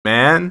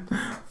man.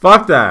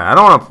 Fuck that. I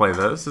don't want to play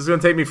this. This is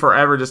gonna take me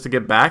forever just to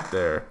get back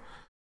there.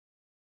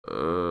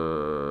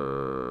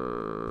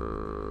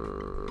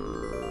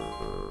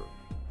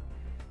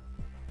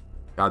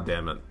 God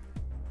damn it.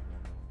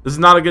 This is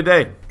not a good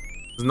day.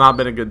 This has not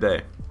been a good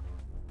day.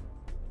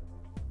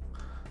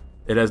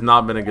 It has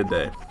not been a good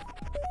day.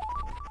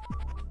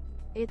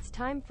 It's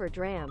time for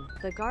Dram.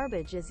 The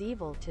garbage is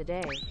evil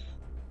today.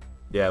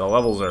 Yeah, the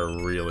levels are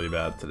really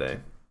bad today.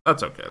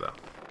 That's okay, though.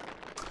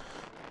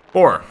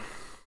 4.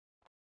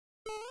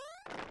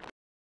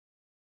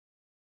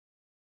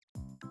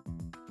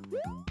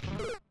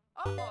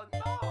 Oh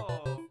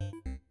no!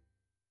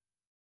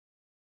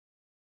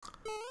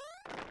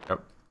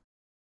 Yep.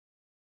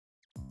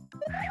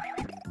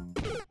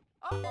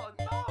 Oh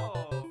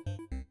no!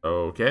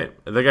 Okay.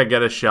 I think I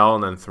get a shell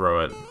and then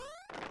throw it.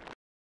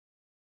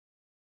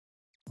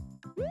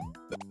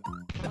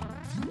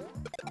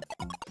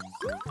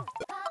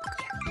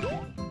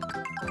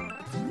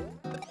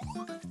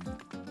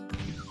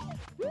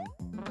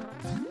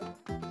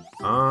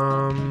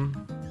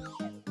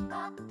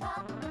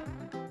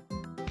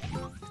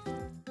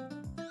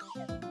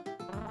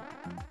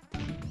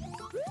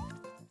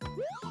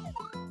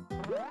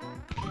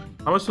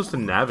 How am I supposed to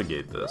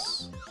navigate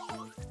this?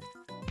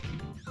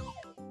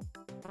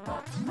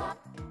 I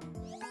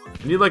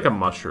need like a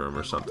mushroom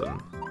or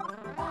something.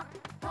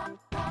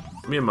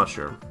 Give me a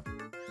mushroom.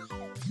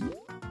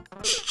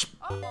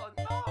 Oh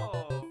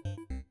no!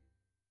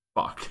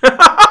 Fuck.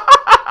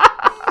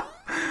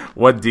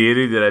 What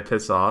deity did I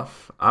piss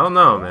off? I don't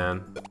know,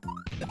 man.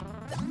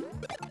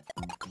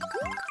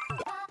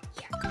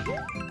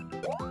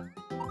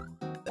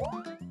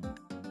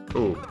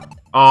 Ooh.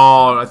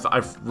 Oh, I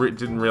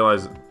didn't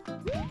realize it.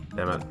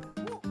 Damn it.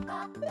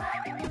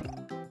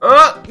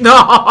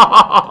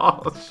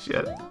 No!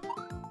 Shit.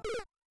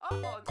 Oh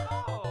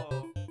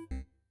no!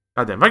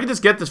 God damn, if I could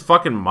just get this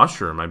fucking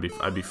mushroom, I'd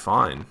be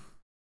fine.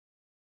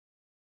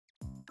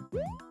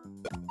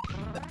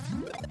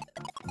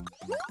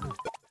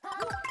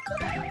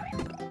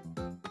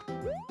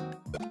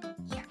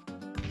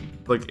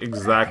 Like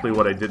exactly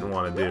what I didn't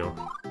want to do.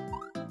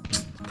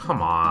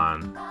 Come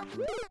on.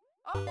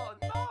 Oh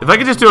no! If I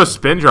could just do a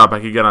spin drop, I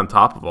could get on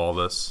top of all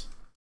this.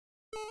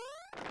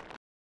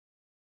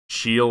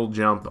 She'll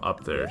jump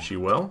up there. She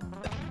will?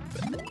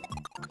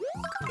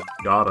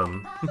 Got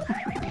him.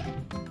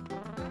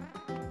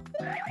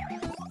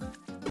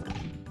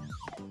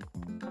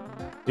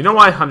 You know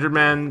why 100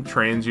 Man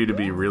trains you to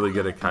be really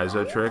good at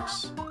Kaizo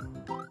tricks?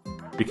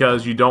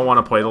 Because you don't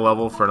want to play the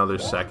level for another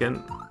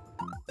second.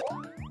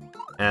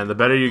 And the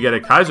better you get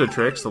at Kaizo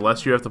tricks, the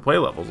less you have to play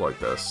levels like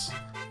this.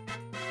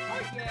 Oh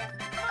yeah!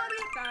 Party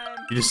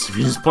time! If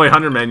you just play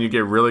 100 Man, you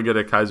get really good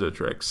at Kaizo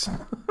tricks.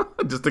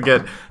 just to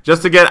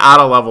get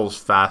out of levels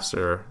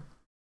faster.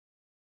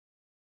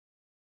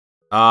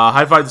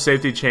 High Five the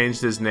Safety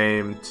changed his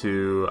name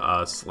to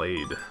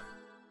Slade.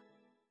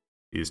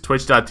 He's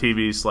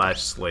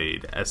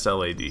twitch.tv/Slade.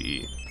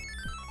 SLADE.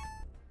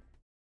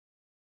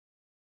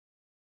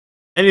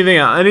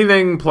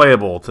 Anything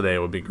playable today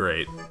would be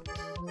great.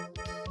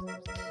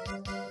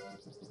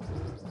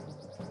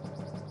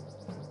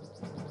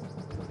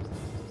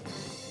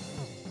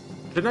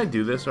 Didn't I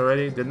do this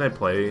already? Didn't I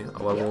play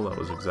a level that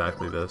was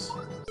exactly this?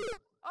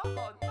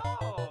 Oh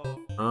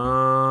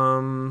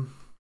no!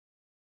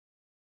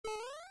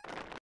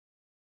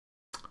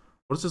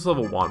 What does this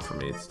level want from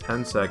me? It's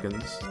 10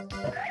 seconds.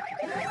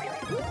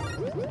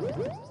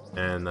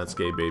 And that's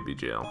Gay Baby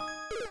Jail.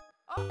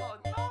 Oh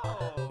no!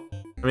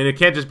 I mean, it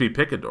can't just be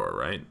Picador,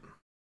 right?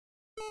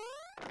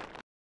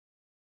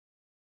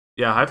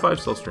 Yeah, High Five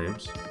still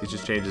streams. He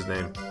just changed his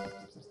name.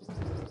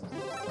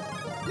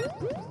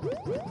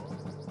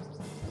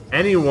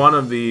 Any one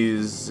of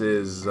these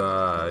is,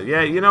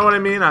 yeah, you know what I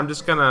mean? I'm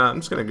just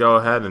gonna go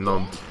ahead and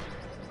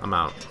I'm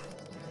out.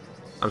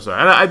 I'm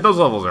sorry. Those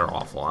levels are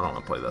awful. I don't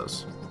want to play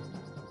those.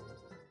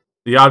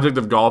 The object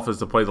of golf is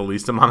to play the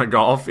least amount of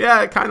golf.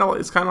 Yeah, it's kind of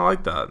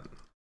like that.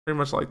 Pretty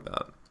much like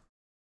that.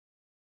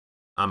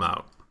 I'm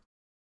out.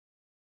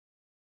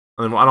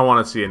 I don't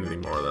want to see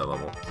anything more of that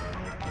level.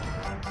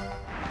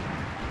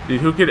 Dude,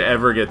 who could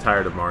ever get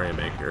tired of Mario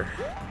Maker?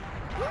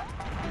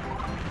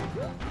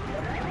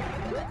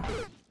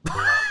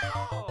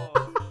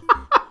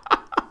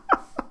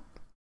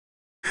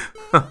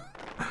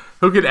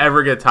 Who could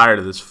ever get tired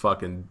of this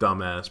fucking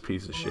dumbass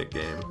piece of shit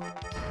game?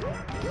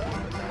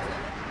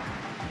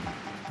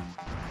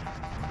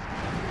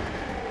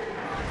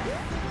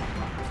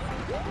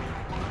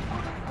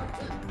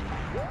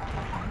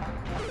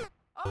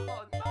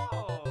 Oh no!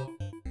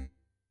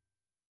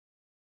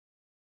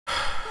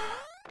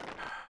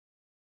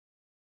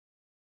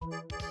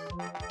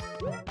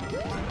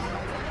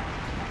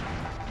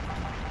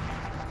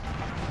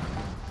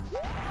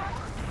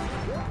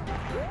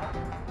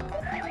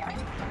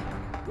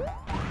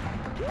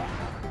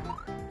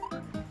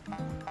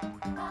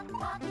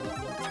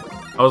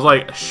 I was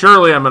like,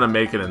 surely I'm gonna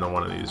make it into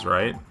one of these,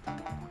 right?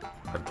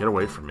 Get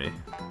away from me.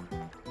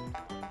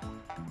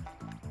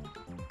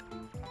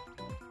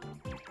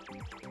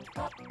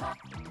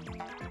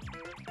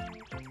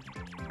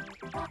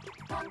 Oh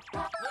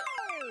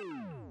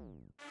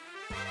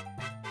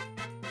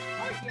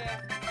yeah,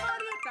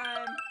 Mario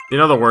time. You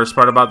know the worst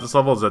part about this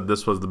level is that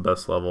this was the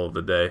best level of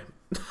the day.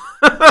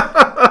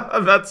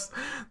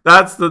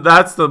 that's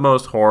the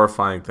most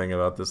horrifying thing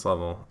about this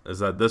level is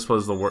that this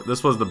was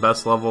the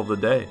best level of the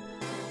day.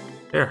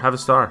 Here, have a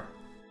star.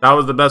 That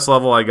was the best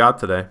level I got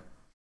today.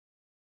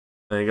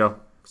 There you go,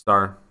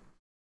 star.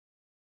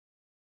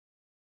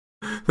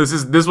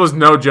 This was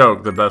no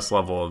joke the best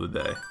level of the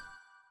day.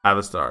 Have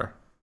a star.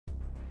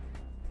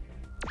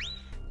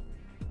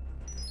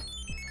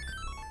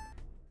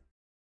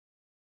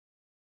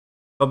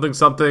 Something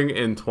something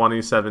in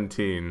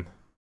 2017.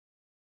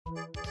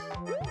 Oh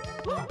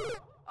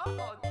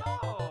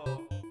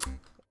no.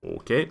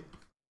 Okay.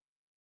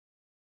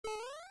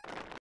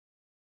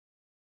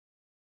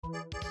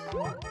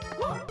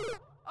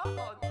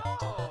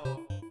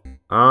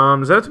 Oh no.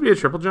 Does that have to be a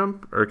triple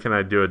jump or can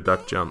I do a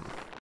duck jump?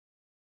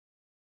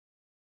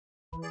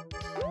 Oh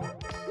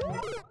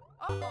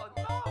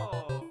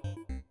no.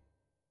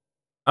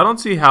 I don't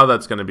see how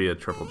that's gonna be a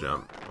triple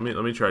jump.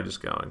 Let me try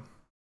just going.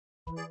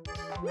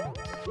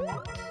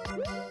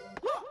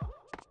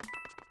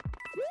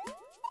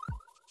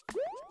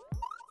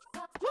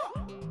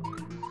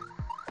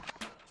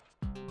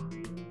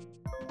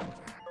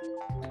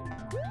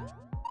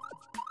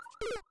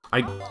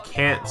 I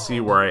can't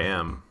see where I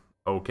am.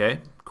 Okay,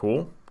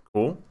 cool,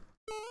 cool.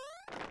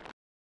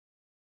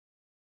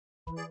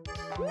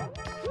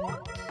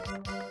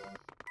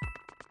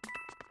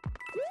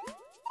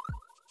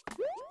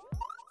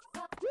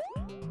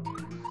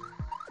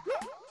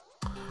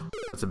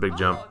 That's a big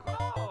jump.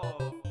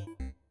 Oh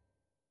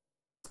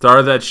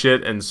Star that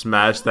shit and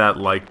smash that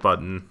like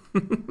button.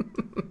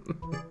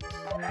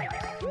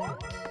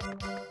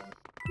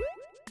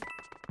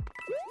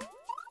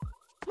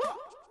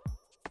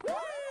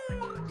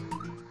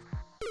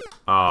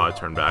 Oh, I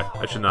turned back.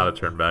 I should not have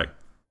turned back.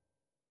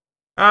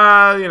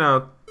 You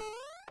know,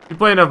 you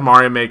play enough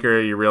Mario Maker,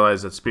 you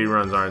realize that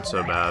speedruns aren't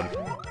so bad.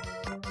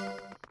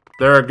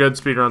 There are good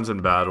speedruns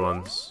and bad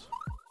ones.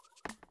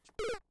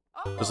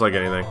 Just like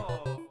anything.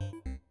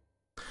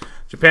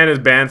 Japan is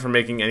banned from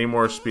making any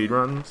more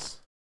speedruns.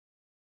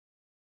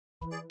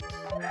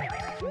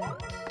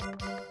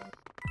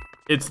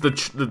 It's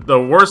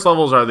the worst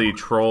levels are the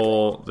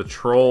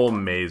troll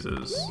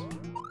mazes.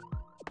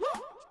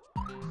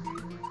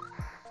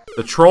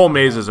 The troll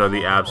mazes are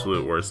the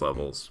absolute worst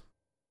levels.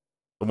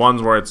 The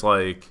ones where it's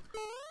like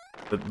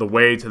the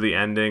way to the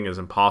ending is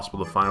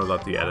impossible to find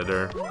without the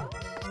editor.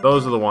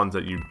 Those are the ones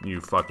that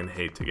you fucking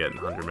hate to get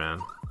in 100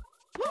 Man.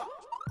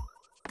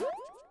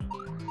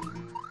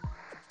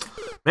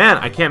 Man,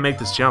 I can't make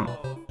this jump.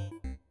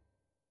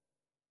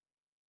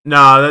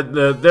 Nah,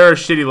 there are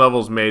shitty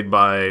levels made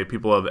by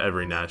people of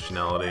every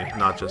nationality,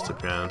 not just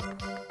Japan.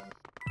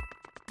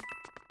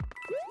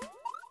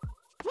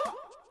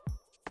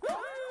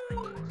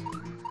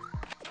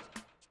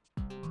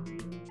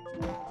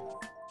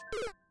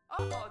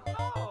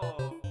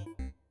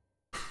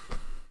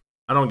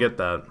 I don't get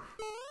that.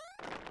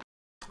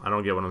 I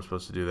don't get what I'm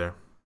supposed to do there.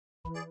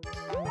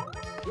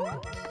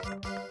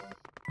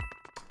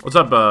 What's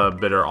up,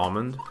 Bitter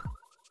Almond?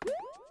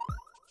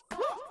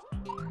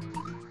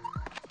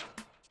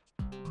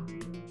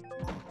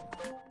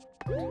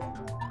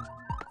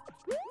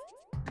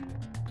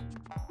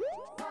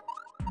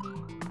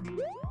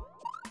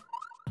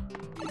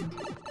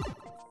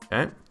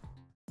 Okay.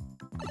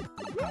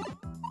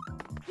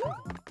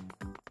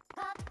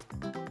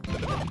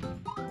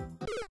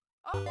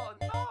 Oh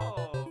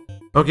no.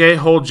 Okay,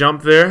 hold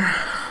jump there.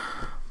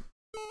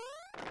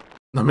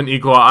 I'm an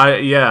equal.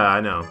 Yeah,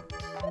 I know.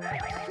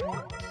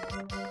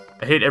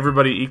 I hate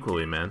everybody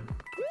equally, man.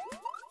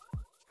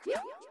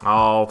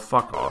 Oh,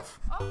 fuck off.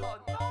 Oh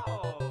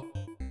no.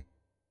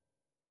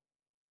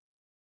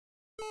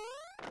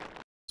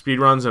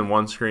 Speedruns and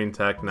one-screen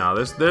tech. Now,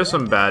 there's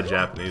some bad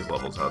Japanese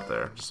levels out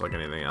there, just like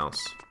anything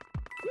else.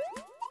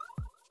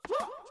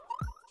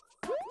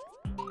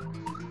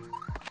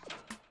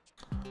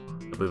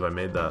 I believe I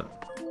made that.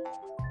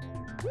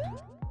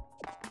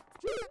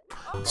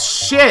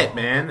 Shit,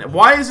 man!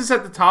 Why is this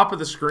at the top of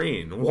the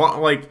screen?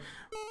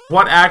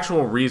 What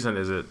actual reason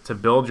is it to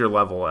build your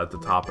level at the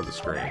top of the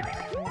screen?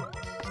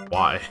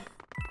 Why?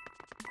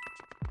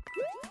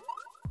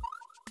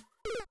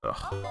 Ugh.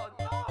 Oh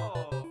no.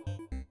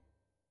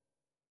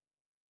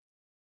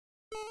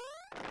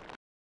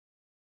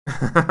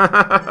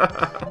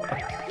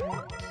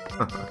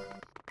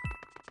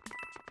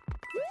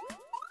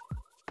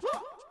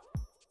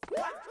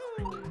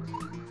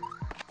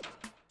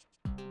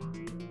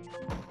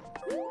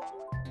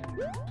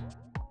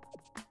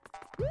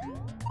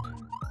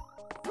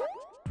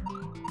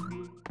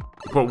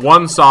 Put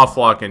one soft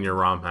lock in your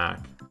ROM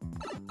hack.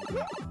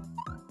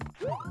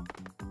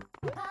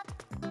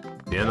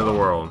 The end of the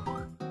world.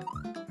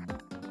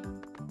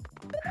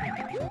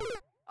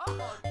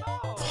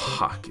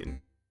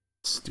 Fucking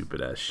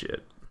stupid ass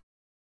shit.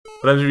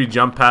 What happens if you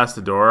jump past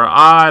the door?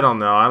 I don't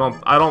know.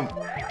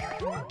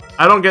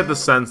 I don't get the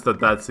sense that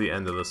that's the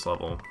end of this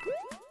level.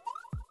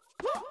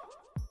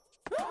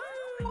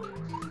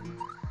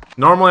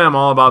 Normally I'm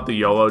all about the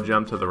YOLO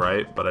gem to the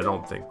right, but I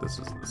don't think this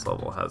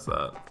level has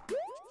that.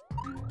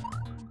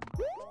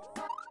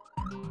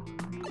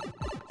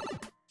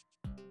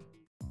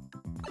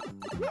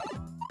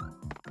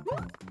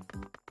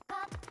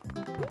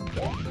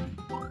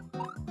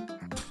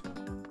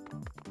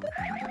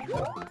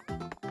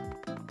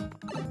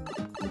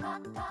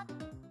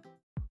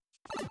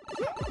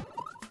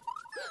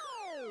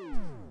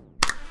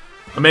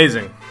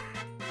 Amazing.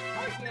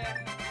 Okay,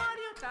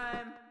 Mario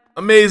time.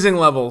 Amazing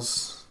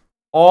levels.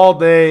 All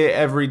day,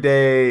 every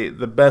day,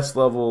 the best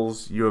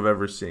levels you have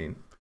ever seen.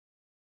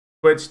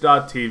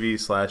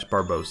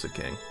 Twitch.tv/Barbosa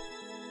King.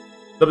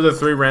 Those are the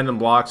 3 random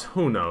blocks.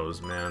 Who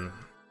knows, man?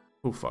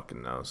 Who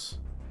fucking knows?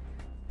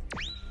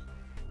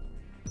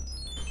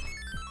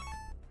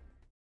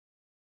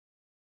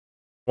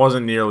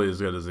 Wasn't nearly as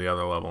good as the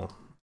other level.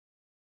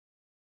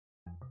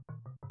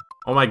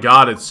 Oh my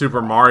god, it's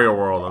Super Mario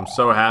World. I'm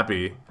so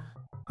happy.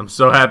 I'm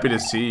so happy to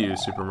see you,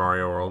 Super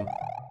Mario World.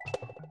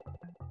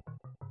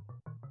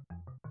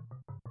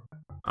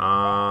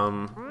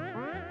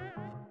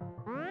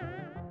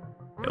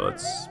 Okay,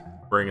 let's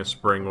bring a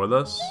spring with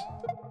us.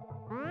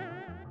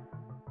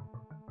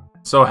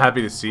 So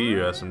happy to see you,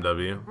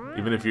 SMW.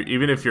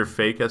 Even if you're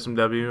fake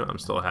SMW, I'm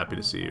still happy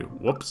to see you.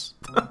 Whoops.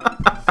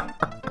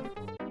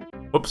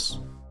 Whoops.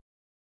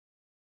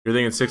 You're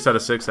thinking 6 out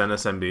of 6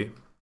 NSMB.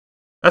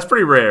 That's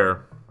pretty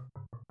rare.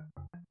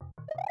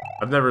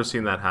 I've never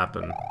seen that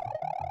happen.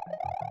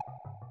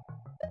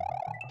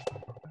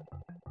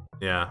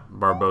 Yeah,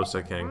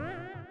 Barbosa King.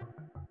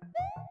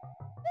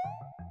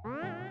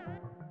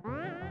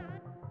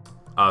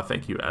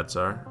 Thank you,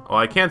 Edzar. Oh,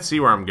 I can't see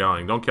where I'm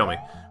going. Don't kill me.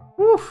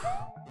 Woof.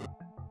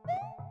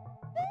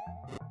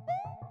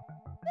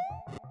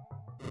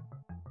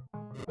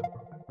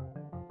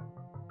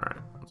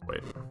 Alright, let's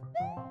wait.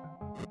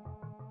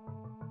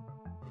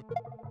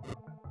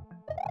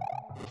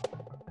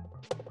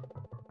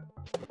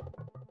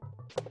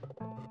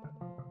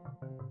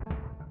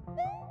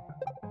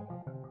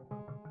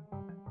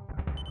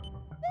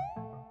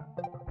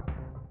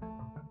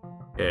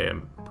 Okay,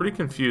 I'm pretty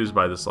confused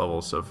by this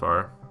level so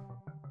far.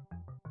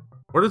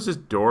 Where does this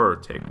door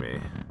take me?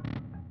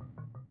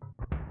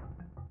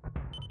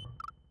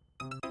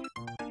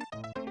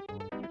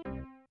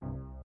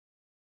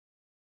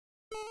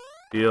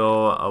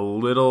 Feel a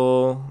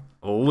little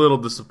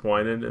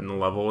disappointed in the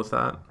level with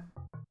that.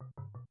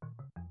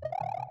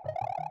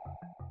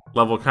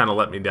 Level kind of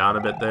let me down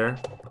a bit there.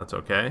 That's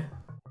okay.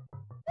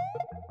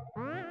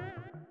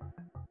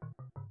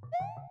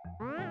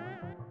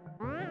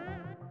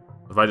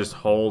 If I just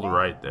hold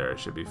right there, it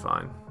should be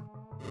fine.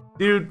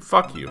 Dude,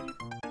 fuck you.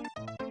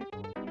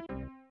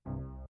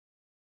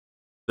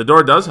 The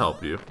door does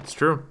help you. It's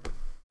true.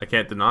 I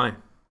can't deny.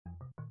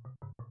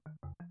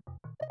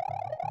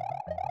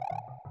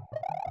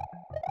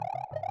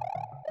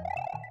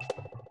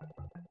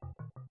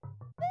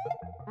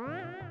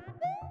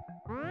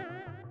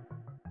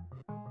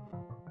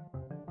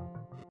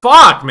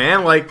 Fuck,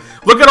 man. Like,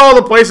 look at all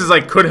the places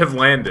I could have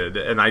landed,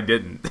 and I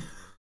didn't.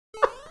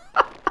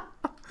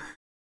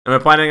 Am I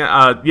planning?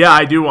 Yeah,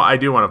 I do want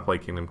to play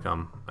Kingdom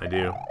Come. I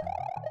do.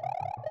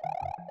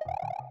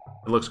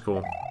 It looks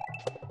cool.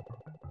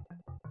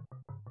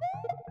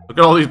 Look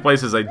at all these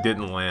places I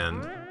didn't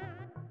land.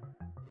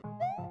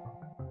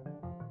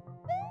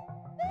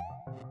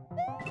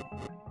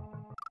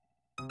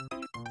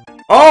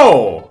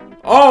 Oh!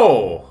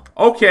 Oh!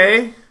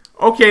 Okay.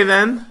 Okay,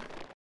 then.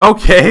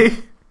 Okay.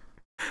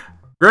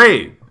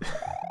 Great.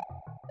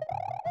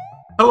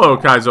 Hello,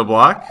 Kaizo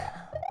Block.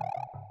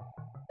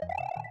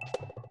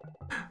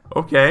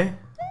 Okay.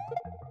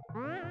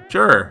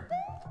 Sure.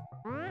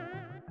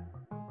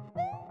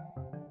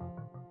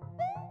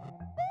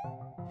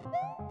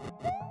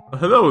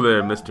 Hello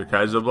there, Mr.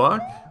 Kaizo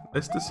Block.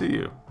 Nice to see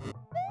you.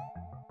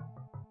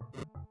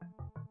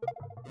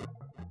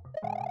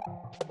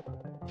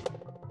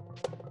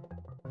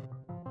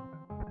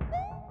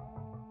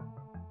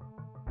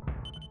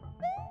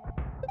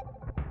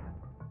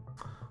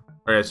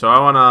 Okay, so I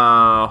want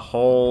to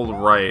hold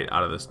right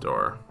out of this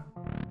door.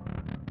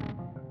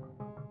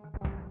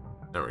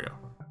 There we go.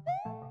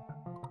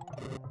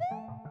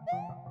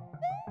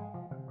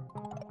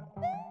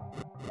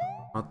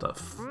 What the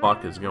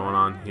fuck is going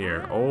on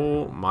here?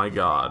 Oh my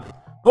god.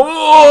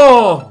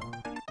 Oh!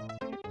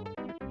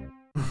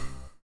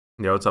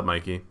 Yo, what's up,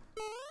 Mikey?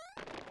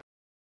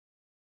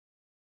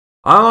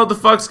 I don't know what the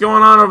fuck's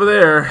going on over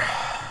there.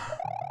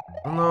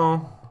 I don't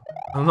know.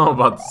 I don't know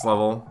about this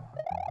level.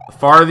 The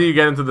farther you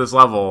get into this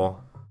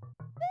level,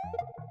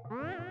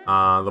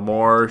 the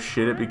more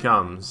shit it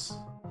becomes.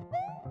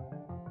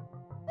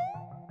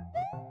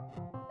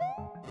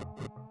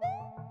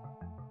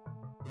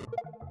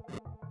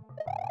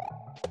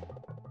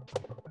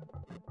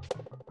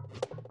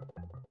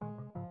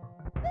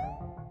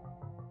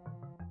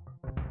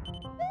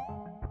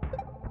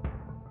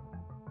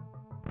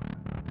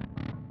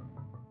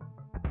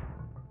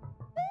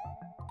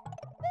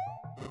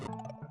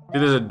 See,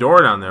 there's a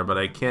door down there, but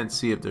I can't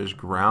see if there's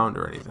ground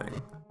or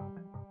anything.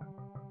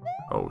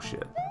 Oh,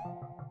 shit.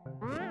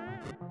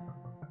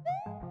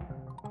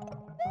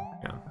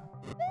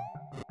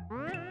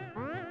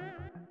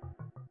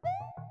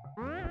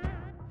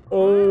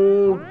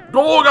 Oh,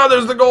 oh god,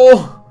 there's the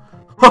goal!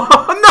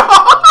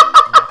 No!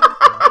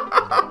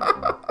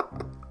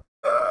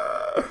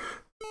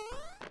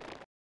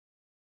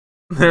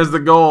 There's the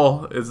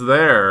goal. It's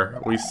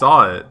there. We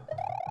saw it.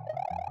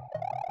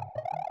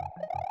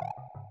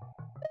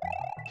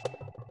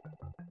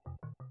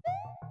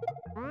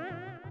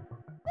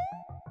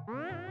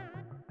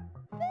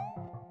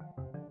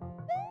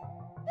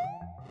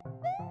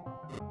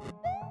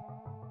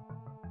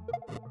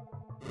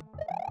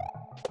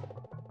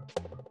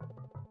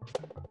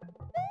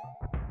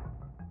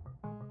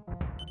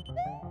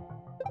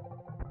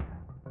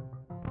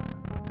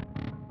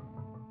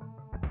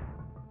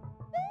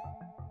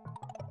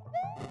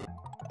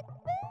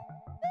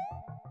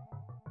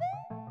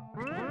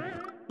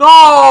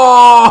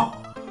 No!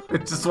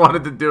 It just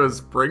wanted to do a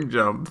spring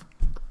jump.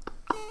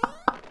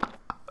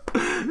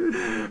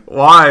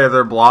 Why are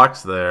there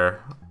blocks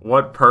there?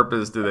 What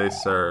purpose do they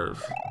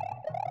serve?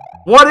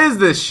 What is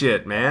this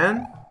shit,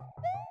 man?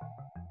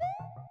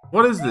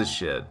 What is this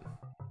shit?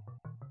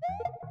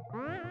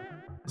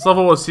 This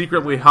level was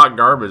secretly hot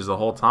garbage the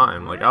whole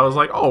time. Like, I was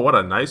like, oh, what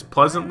a nice,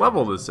 pleasant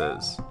level this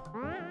is.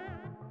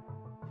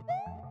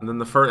 And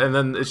then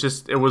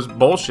it was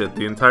bullshit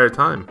the entire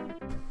time.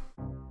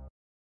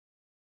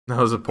 That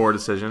was a poor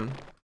decision.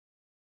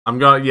 I'm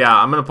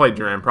gonna play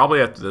Dram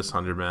probably after this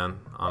 100, man.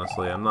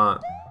 Honestly, I'm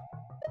not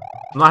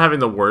having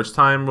the worst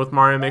time with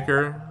Mario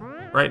Maker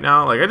right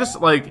now.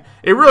 Like,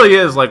 it really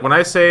is, like, when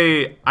I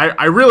say,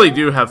 I really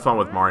do have fun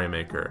with Mario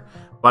Maker,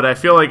 but I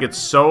feel like it's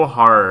so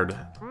hard.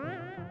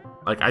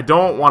 Like, I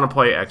don't want to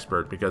play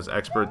Expert, because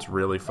Expert's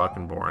really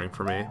fucking boring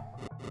for me.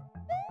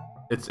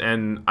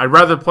 And I'd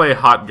rather play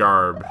Hot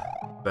Garb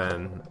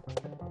than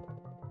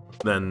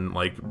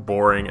like,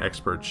 boring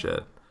Expert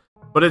shit.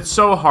 But it's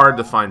so hard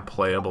to find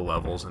playable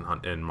levels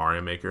in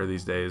Mario Maker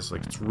these days.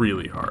 Like, it's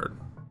really hard.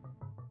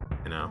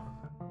 You know?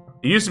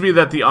 It used to be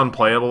that the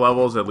unplayable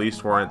levels at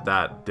least weren't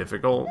that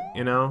difficult,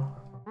 you know?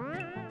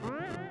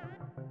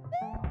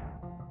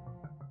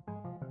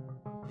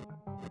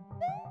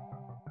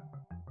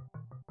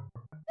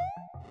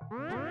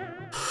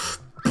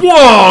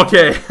 Whoa,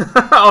 okay.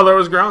 Oh, there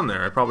was ground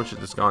there. I probably should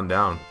have just gone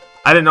down.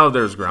 I didn't know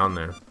there was ground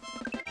there.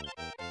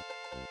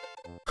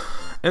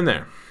 In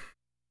there.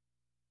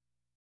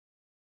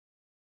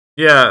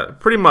 Yeah,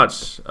 pretty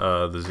much,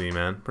 the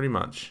Z-Man. Pretty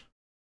much.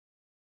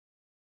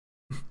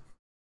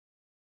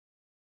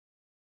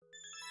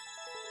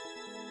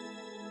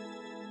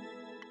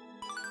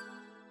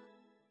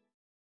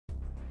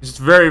 It's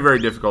very, very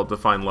difficult to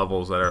find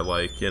levels that are,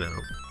 like, you know,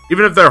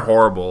 even if they're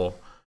horrible,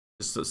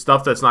 just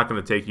stuff that's not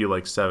going to take you,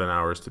 like, 7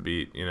 hours to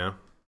beat, you know?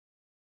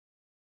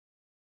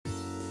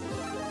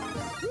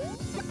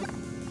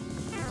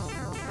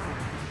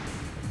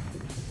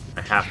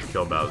 I have to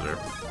kill Bowser.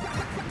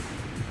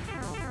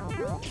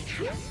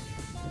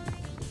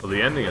 Well,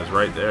 the ending is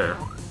right there.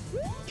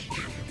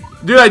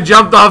 Dude, I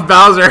jumped off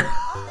Bowser!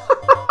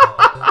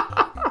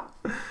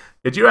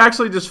 Did you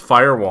actually just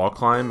fire wall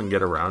climb and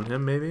get around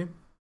him, maybe?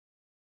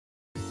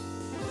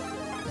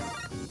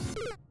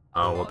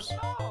 Oh, whoops.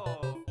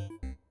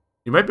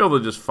 You might be able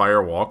to just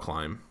fire wall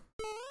climb.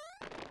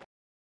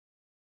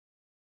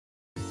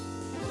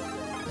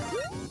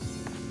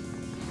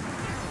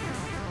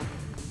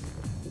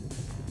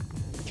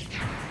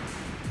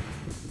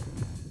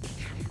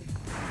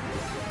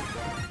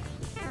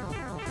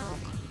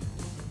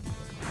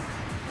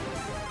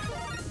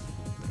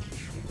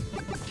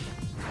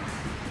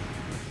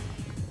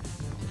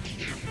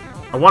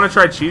 I want to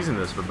try cheesing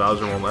this, but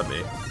Bowser won't let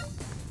me.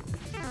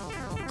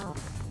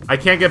 I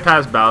can't get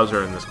past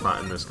Bowser in this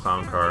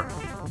clown car,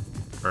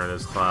 or in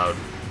this cloud.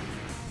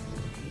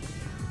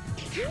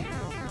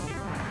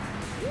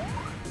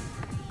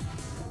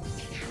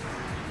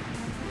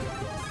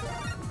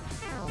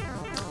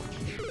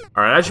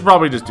 All right, I should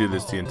probably just do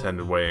this the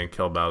intended way and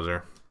kill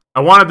Bowser. I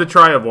wanted to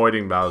try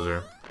avoiding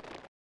Bowser.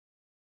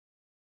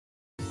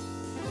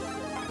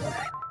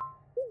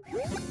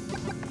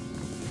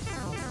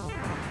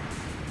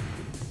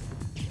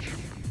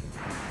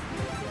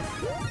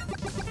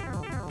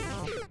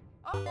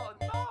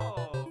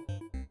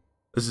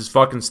 This is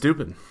fucking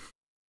stupid.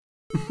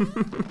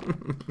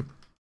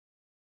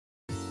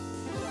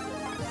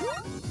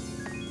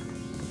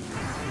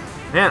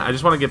 Man, I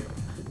just want to get...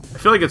 I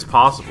feel like it's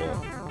possible.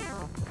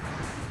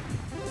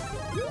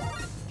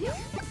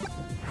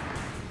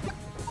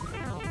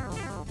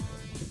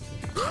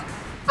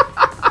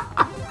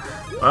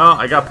 Well,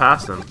 I got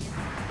past him.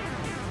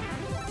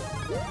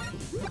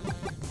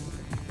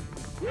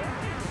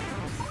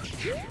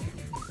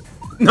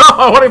 No,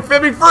 I want to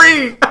fit me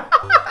free!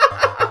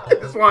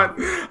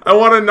 I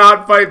want to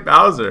not fight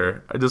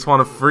Bowser. I just want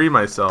to free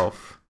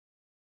myself.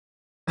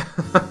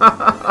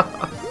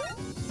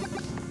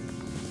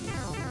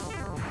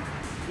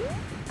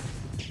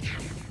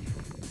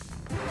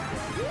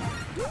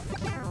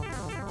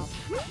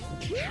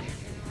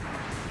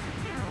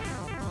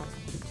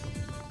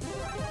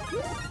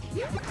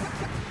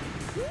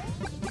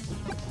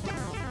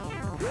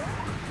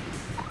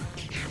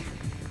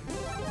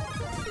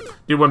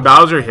 Dude, when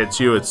Bowser hits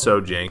you, it's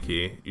so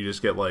janky. You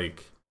just get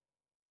like...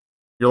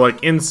 You're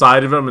like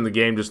inside of him and the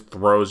game just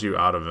throws you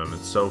out of him.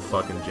 It's so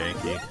fucking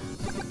janky.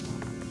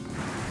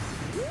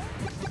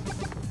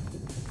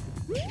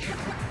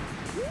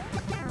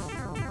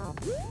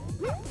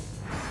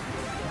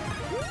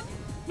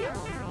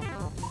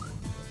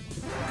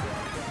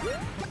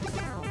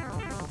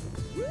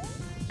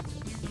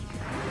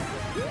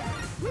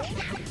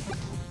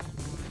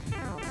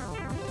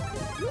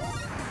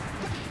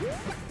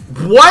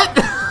 What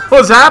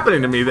was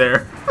happening to me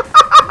there?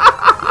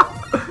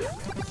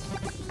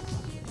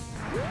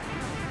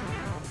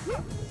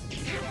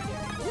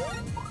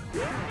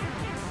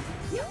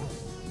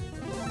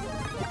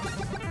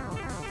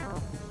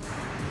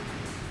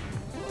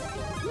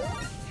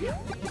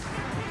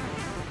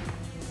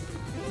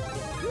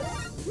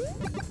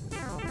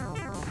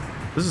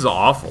 This is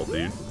awful,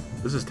 dude.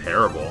 This is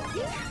terrible.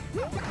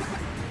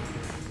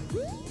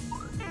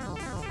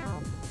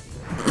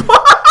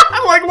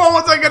 Like, what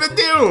was I gonna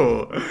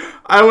do?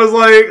 I was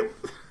like...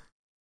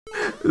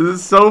 This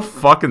is so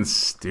fucking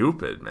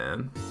stupid,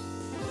 man.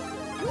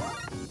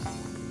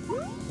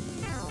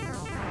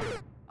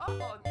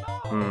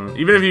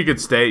 Even if you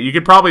could stay... You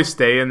could probably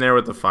stay in there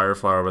with the fire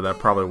flower, but that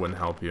probably wouldn't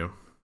help you.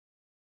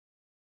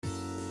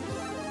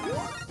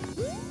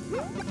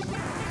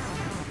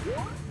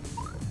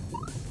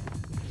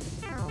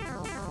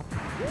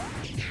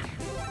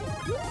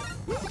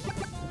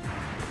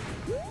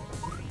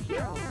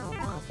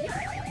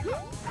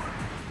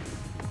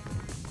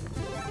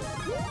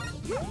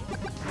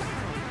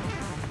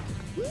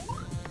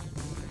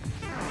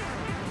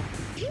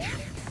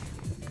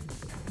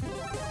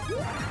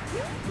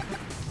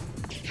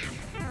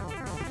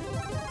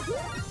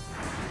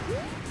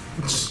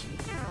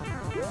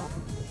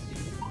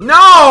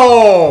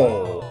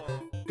 No!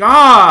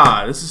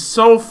 God, this is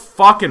so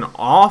fucking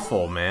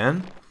awful,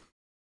 man.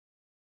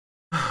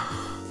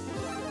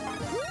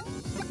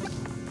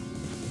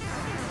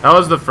 That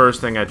was the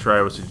first thing I tried,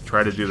 was to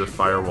try to do the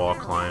firewall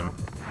climb.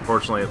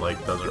 Fortunately, it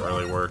like doesn't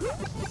really work.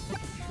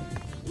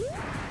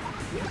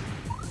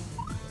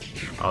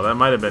 Oh, that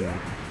might have been...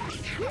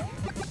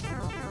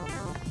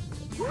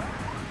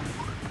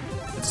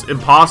 It's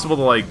impossible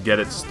to like get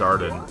it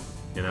started,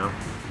 you know?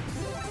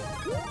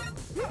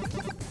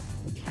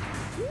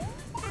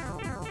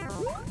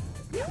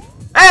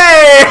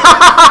 Hey!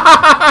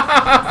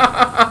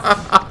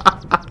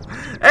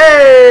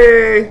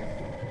 Hey!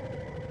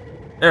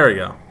 There we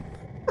go.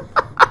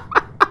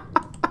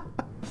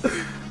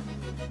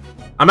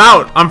 I'm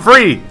out. I'm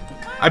free.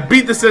 I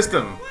beat the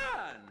system.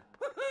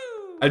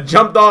 I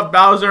jumped off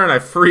Bowser and I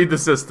freed the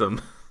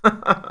system.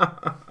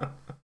 I'm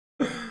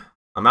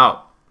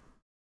out.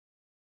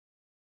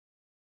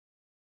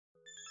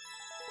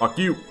 Fuck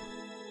you.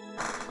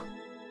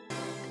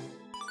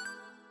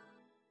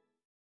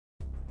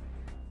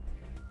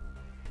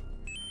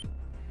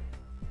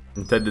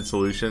 Intended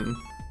solution.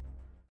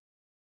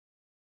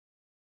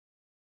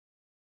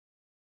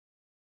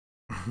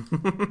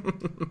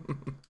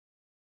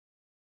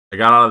 I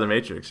got out of the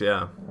Matrix,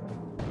 yeah.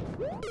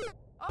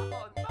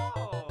 Oh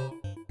no!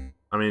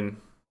 I mean,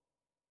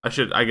 I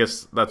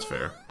guess that's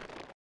fair.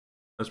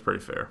 That's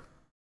pretty fair.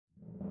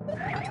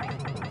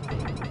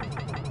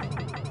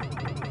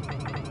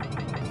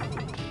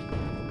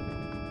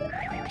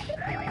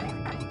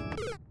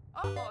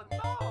 Oh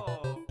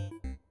no!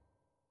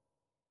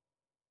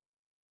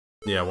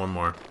 Yeah, one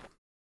more.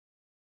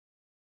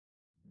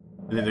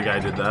 You think the guy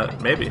did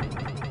that? Maybe.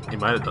 He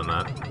might have done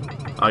that.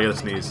 Oh, I gotta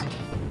sneeze.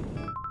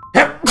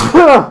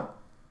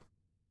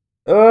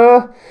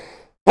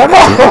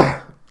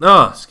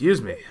 Oh,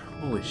 excuse me.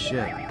 Holy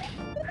shit.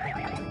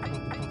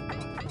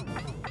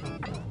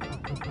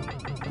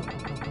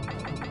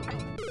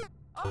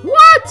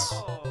 What?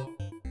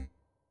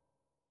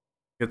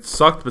 Get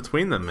sucked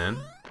between them, man.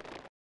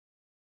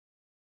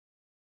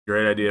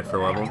 Great idea for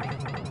level.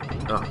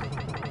 Oh.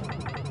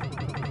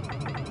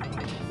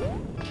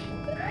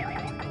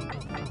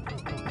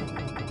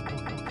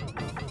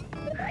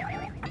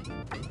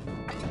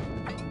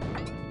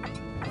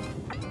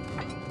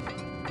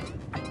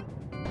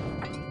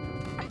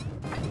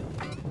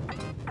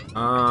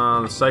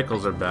 The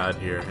cycles are bad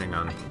here. Hang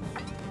on.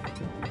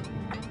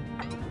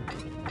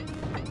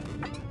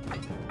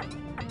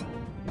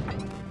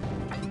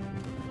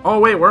 Oh,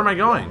 wait, where am I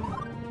going?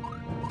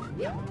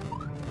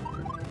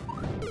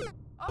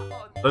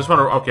 I just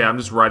want to... Okay, I'm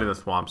just riding the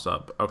swamps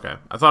up. Okay.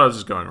 I thought I was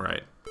just going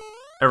right.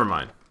 Never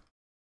mind.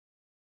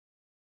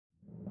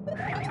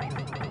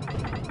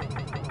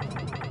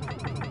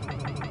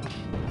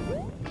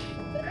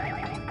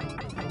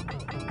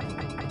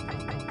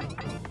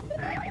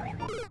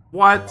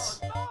 What?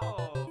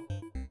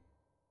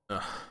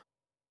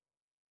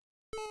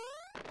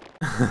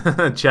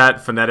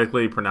 Chat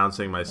phonetically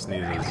pronouncing my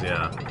sneezes,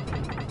 yeah.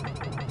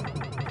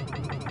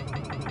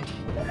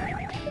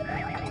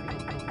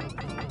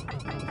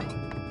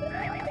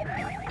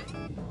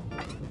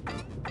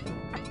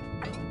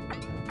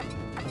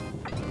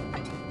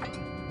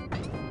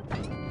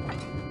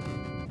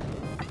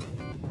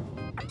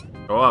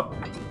 Go up.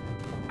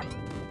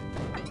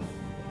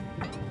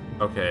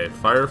 Okay,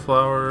 fire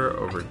flower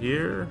over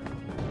here.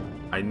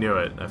 I knew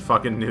it. I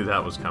fucking knew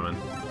that was coming.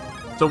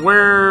 So what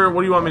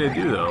do you want me to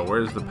do though?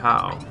 Where's the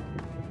POW?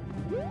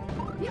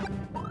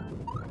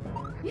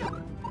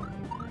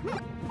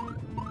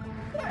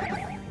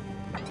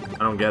 I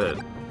don't get it.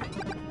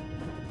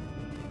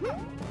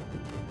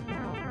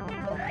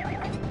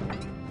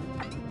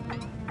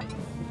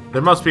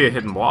 There must be a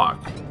hidden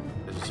block.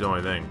 This is the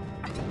only thing.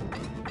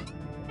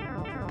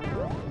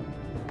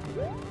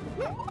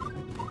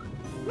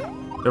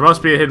 There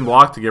must be a hidden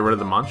block to get rid of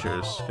the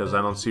munchers, because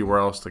I don't see where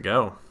else to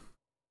go.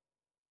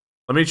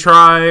 Let me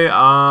try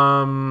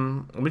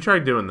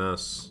doing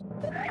this.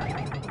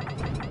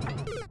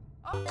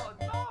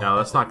 No,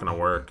 that's not gonna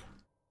work.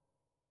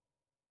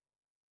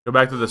 Go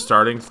back to the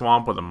starting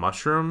swamp with a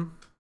mushroom.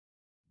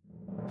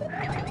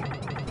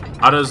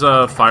 How does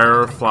a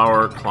fire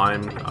flower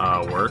climb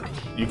work?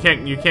 You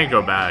can't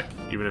go back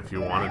even if you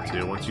wanted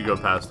to once you go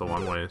past the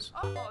one ways.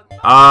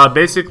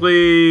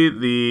 Basically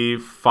the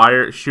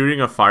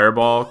shooting a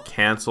fireball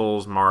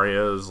cancels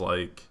Mario's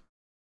like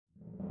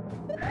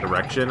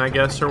direction, I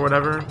guess, or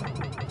whatever.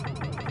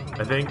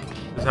 I think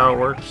is how it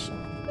works,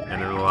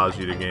 and it allows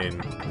you to gain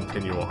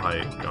continual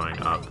height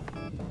going up.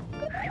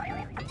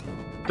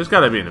 There's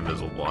gotta be an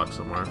invisible block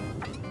somewhere.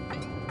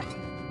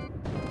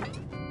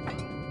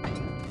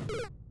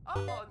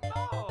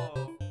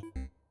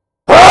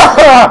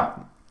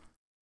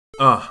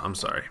 Oh, I'm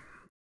sorry.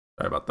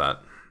 Sorry about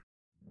that.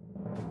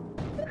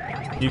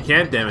 You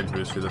can't damage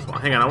boost through this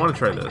one. Hang on, I want to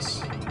try this.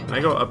 Can I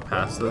go up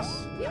past this?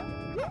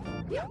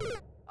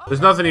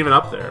 There's nothing even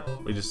up there.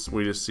 We just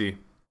see.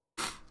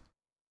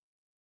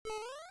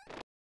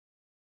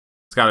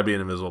 It's gotta be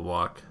an invisible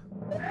block.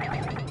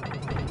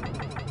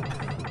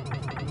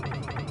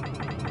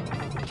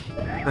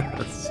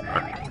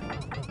 Sorry.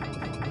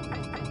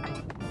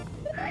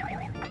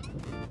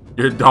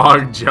 Your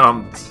dog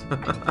jumped.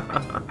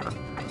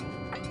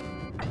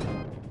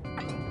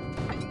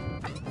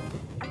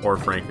 Or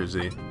Franker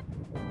Z.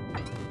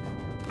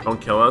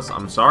 Don't kill us.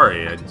 I'm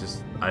sorry.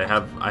 I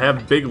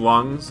have big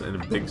lungs and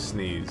a big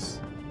sneeze.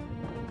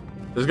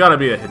 There's got to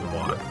be a hidden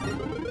block.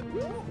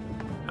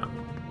 Yeah.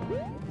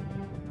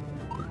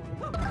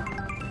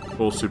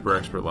 Full super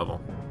expert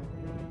level.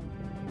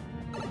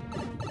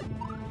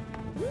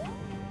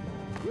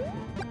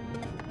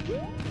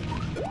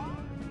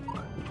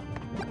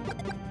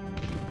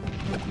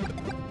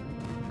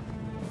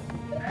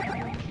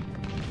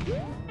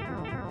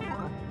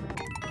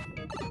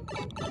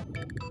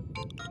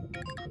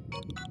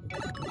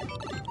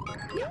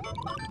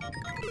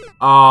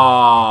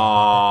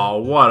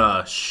 Oh, what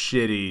a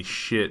shitty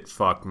shit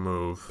fuck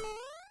move.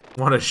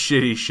 What a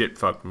shitty shit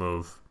fuck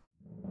move.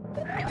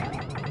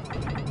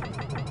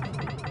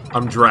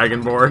 I'm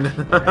Dragonborn.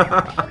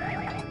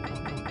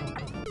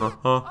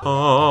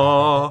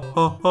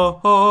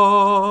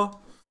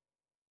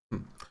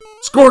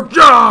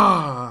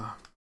 Scorcha!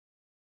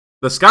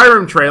 The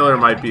Skyrim trailer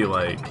might be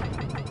like,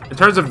 in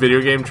terms of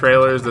video game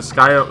trailers, the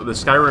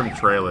Skyrim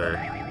trailer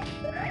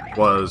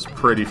was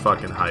pretty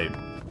fucking hype.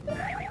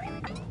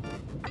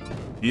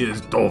 He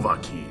is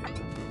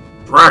Dovahkiin,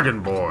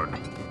 Dragonborn,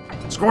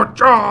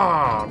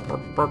 Scorcha!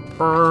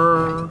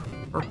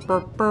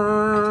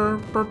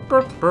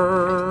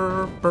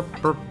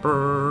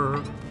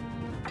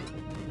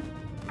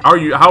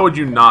 How would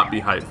you not be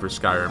hyped for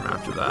Skyrim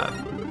after that?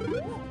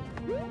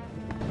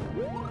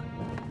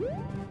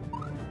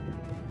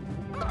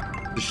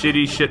 The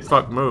shitty shit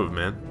fuck move,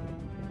 man.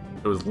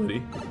 It was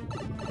litty.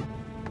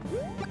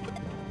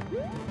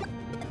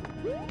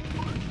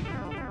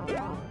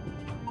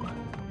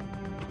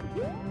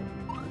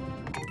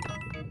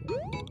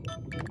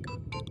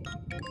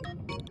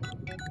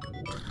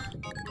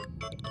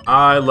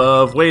 I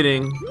love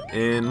waiting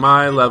in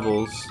my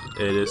levels.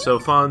 It is so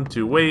fun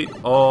to wait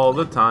all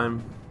the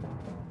time.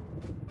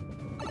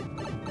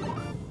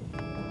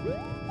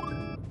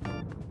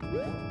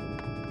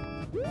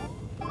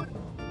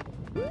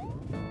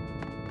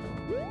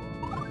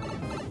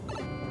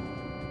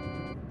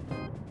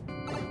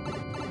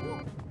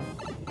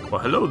 Well,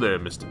 hello there,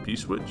 Mr.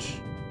 P-Switch.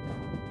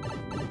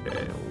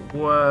 Okay,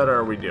 what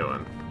are we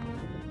doing?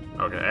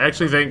 Okay, I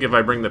actually think if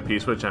I bring the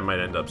P-Switch, I might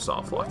end up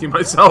soft-locking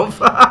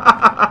myself.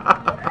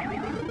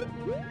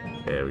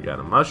 Okay, we got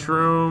a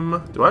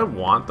mushroom. Do I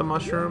want the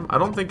mushroom? I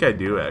don't think I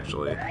do,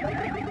 actually.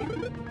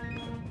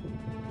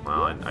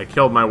 Well, I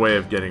killed my way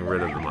of getting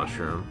rid of the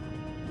mushroom.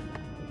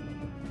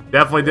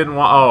 Definitely didn't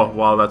want... Oh,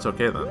 well, that's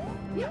okay then.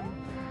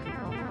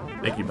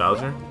 Thank you,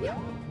 Bowser.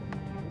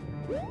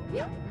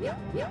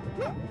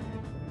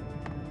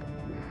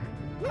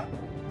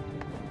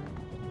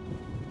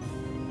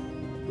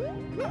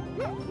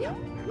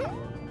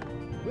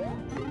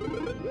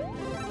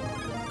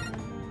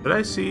 Did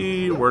I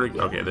see where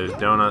to... Okay, there's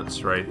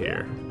donuts right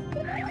here.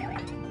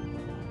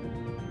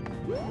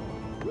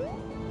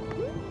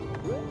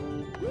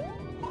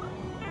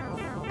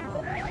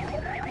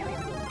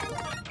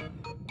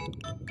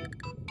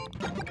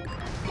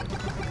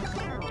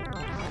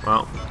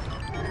 Well.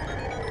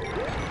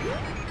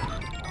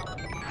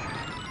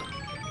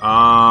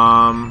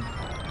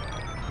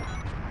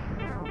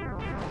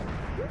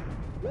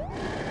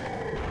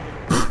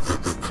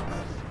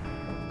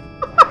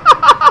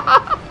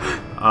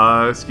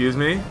 Excuse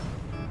me?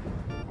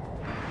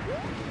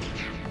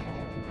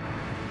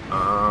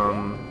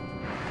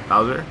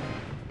 Bowser?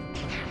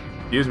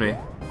 Excuse me.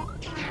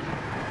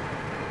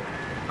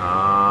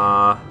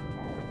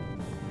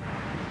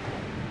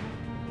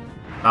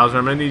 Bowser,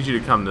 I'm gonna need you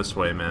to come this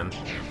way, man.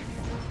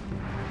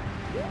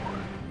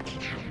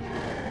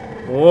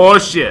 Oh,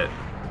 shit.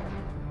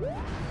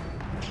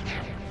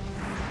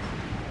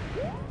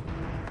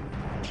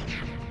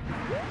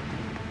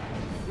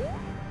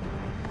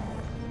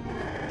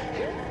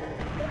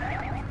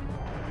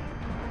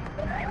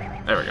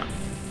 There we go.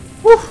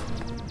 Woof!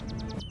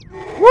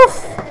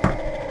 Woof!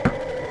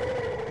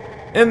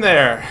 In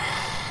there.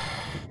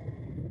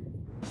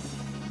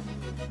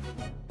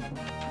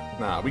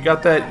 Nah, we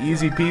got that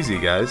easy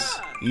peasy, guys.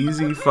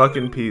 Easy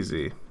fucking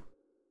peasy.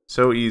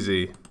 So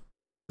easy.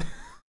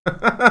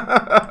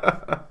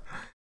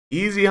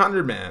 Easy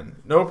 100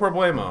 man. No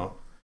problemo.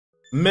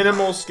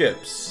 Minimal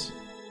skips.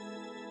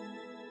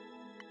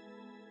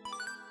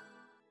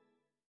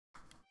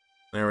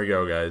 There we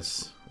go,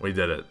 guys. We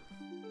did it.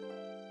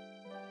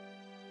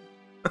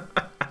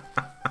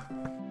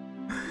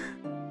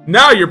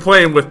 Now you're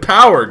playing with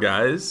power,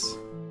 guys.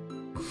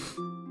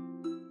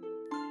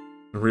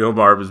 Real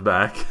Barb is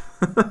back.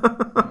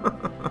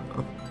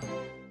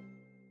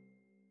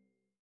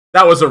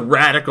 That was a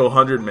radical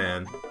 100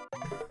 man.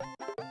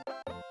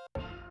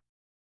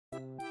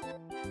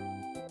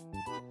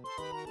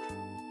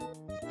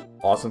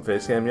 Awesome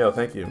face cam, yo,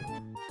 thank you.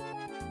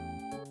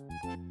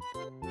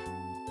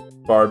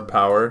 Barb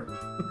power.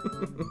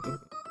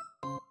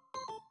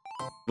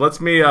 Lets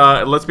me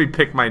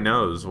pick my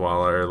nose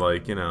while I,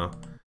 like, you know,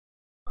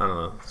 I don't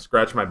know,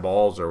 scratch my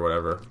balls or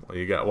whatever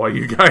while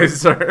you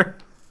guys are.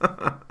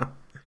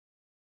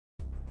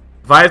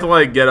 If I have to,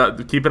 like,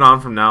 keep it on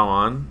from now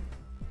on.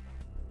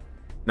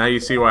 Now you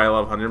see why I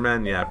love 100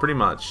 men? Yeah, pretty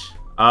much.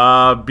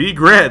 B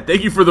Grant,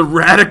 thank you for the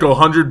radical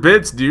 100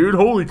 bits, dude.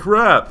 Holy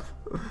crap.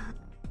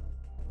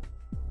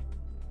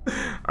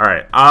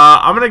 Alright,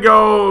 I'm gonna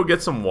go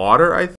get some water, I think.